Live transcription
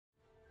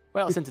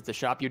Well, since it's a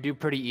shop, you do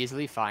pretty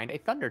easily find a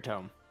Thunder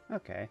Tome.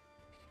 Okay.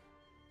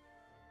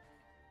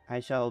 I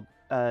shall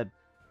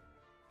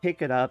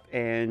pick it up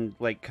and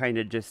like kind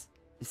of just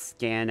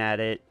scan at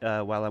it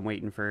while I'm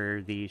waiting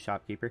for the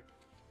shopkeeper.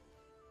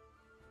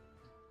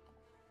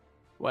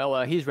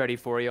 Well, he's ready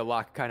for you.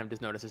 Locke kind of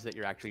just notices that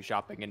you're actually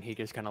shopping, and he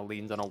just kind of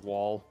leans on a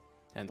wall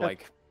and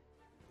like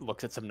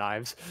looks at some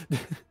knives.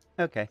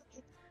 Okay.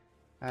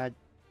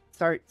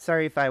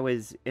 Sorry if I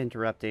was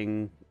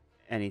interrupting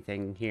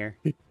anything here.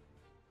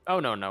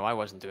 Oh no, I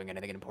wasn't doing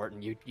anything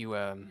important. You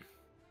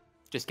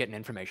just getting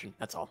information.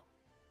 That's all.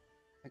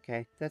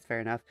 Okay, that's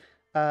fair enough.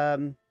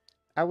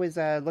 I was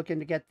looking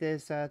to get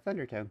this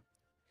Thunder Tome.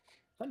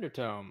 Thunder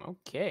Tome.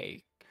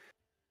 Okay.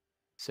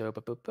 So,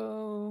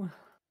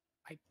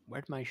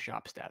 where'd my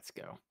shop stats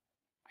go?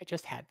 I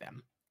just had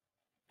them.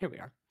 Here we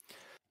are.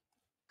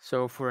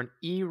 So for an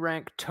E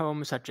rank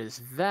tome such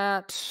as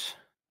that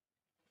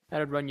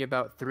would run you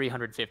about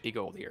 350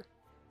 gold here.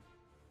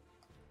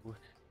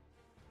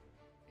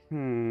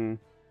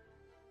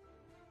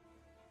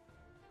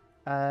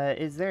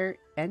 Is there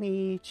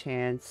any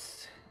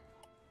chance...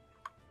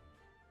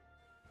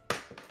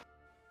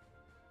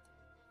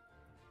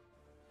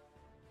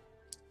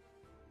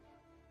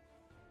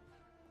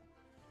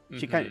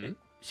 She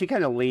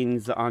kind of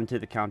leans onto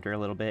the counter a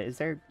little bit. Is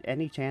there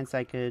any chance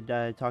I could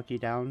talk you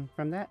down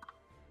from that?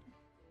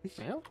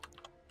 Well,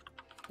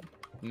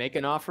 make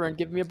an offer and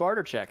give me a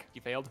barter check.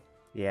 You failed.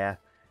 Yeah,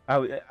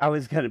 I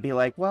was gonna be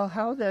like, well,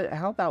 how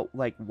about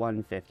like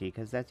 150?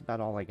 Because that's about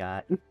all I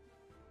got.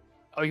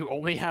 Oh, you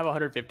only have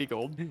 150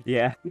 gold?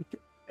 Yeah.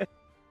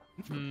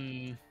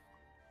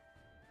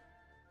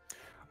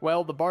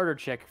 Well, the barter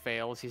check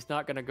fails. He's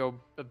not gonna go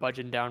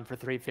budging down for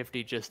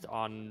 350 just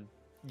on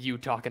you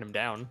talking him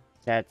down.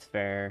 That's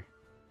fair.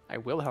 I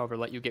will, however,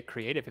 let you get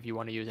creative if you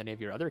want to use any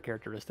of your other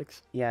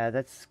characteristics. Yeah,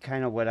 that's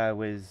kind of what I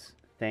was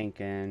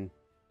thinking.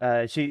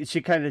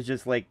 She kind of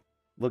just like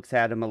looks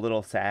at him a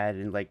little sad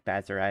and like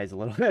bats her eyes a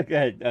little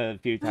a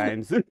few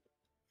times.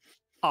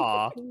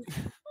 Aw.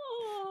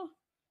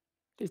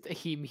 Just a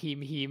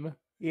heem.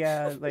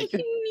 Yeah, like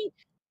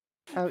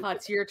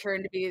it's your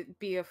turn to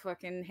be a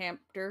fucking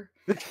hamster.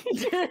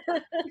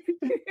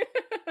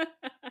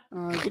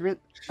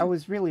 I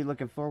was really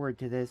looking forward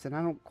to this, and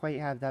I don't quite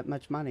have that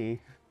much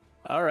money.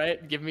 All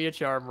right, give me a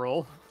charm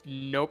roll.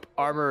 Nope,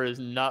 armor is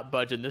not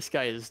budging. This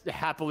guy is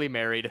happily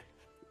married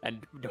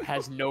and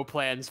has no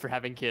plans for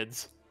having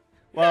kids.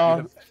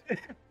 Well,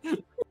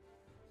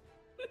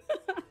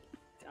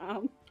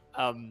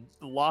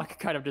 Locke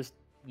kind of just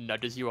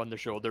nudges you on the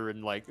shoulder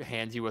and like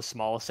hands you a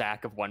small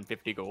sack of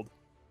 150 gold.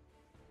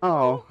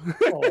 Oh.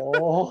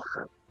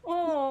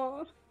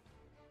 Oh.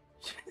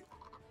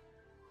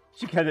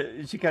 She kind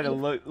of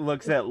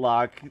looks at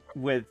Locke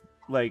with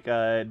like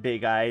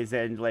big eyes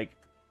and like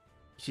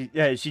she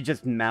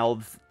just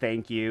mouths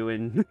thank you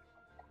and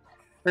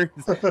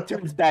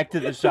turns back to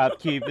the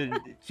shopkeep and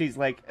she's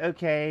like,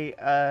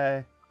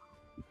 okay,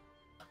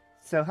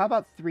 so how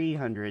about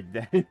 300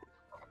 then?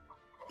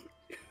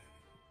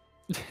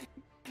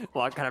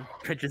 Locke kind of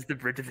pinches the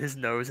bridge of his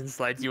nose and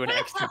slides you an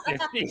extra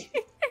 50.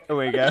 Oh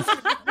my gosh.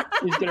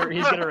 He's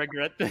gonna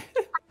regret that.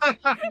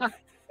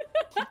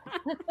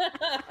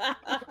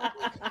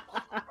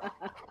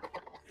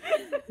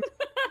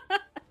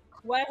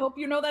 Well, I hope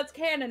you know that's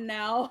canon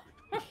now.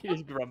 He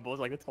just grumbles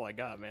like, that's all I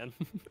got, man.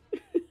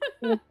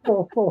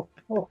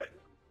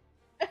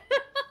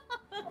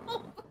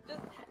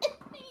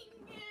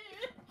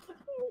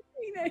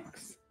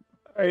 Phoenix.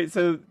 All right,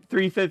 so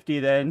 350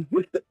 then.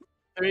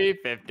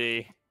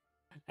 350.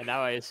 And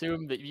now I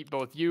assume that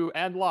both you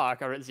and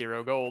Locke are at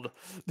 0 gold.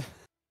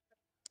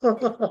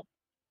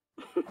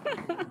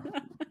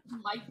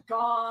 My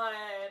God.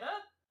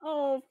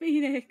 Oh,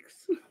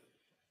 Phoenix.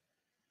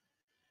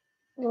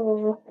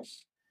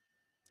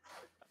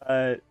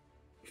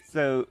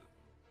 So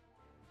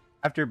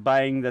after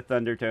buying the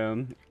Thunder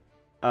Tome,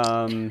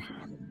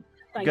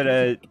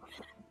 gonna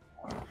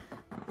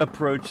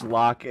approach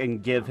Locke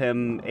and give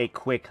him a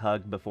quick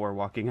hug before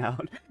walking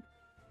out.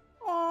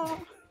 Aww.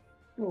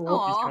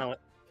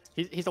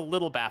 He's a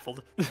little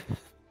baffled.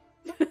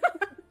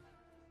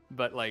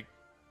 But like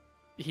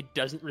he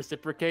doesn't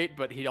reciprocate,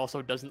 but he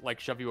also doesn't like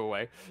shove you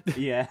away.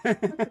 Yeah.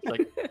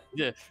 Like,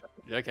 yeah,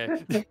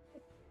 okay.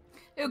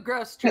 Ew,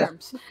 gross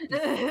terms.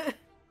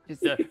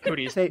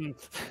 Cooties.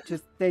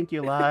 Just thank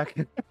you, Locke.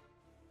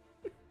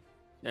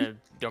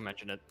 Don't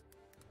mention it.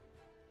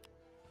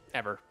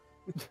 Ever.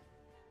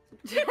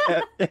 She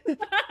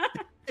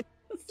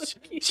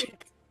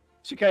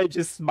kind of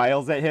just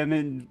smiles at him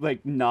and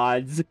like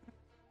nods.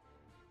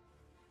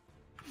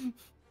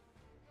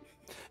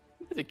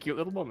 It's a cute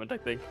little moment, I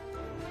think.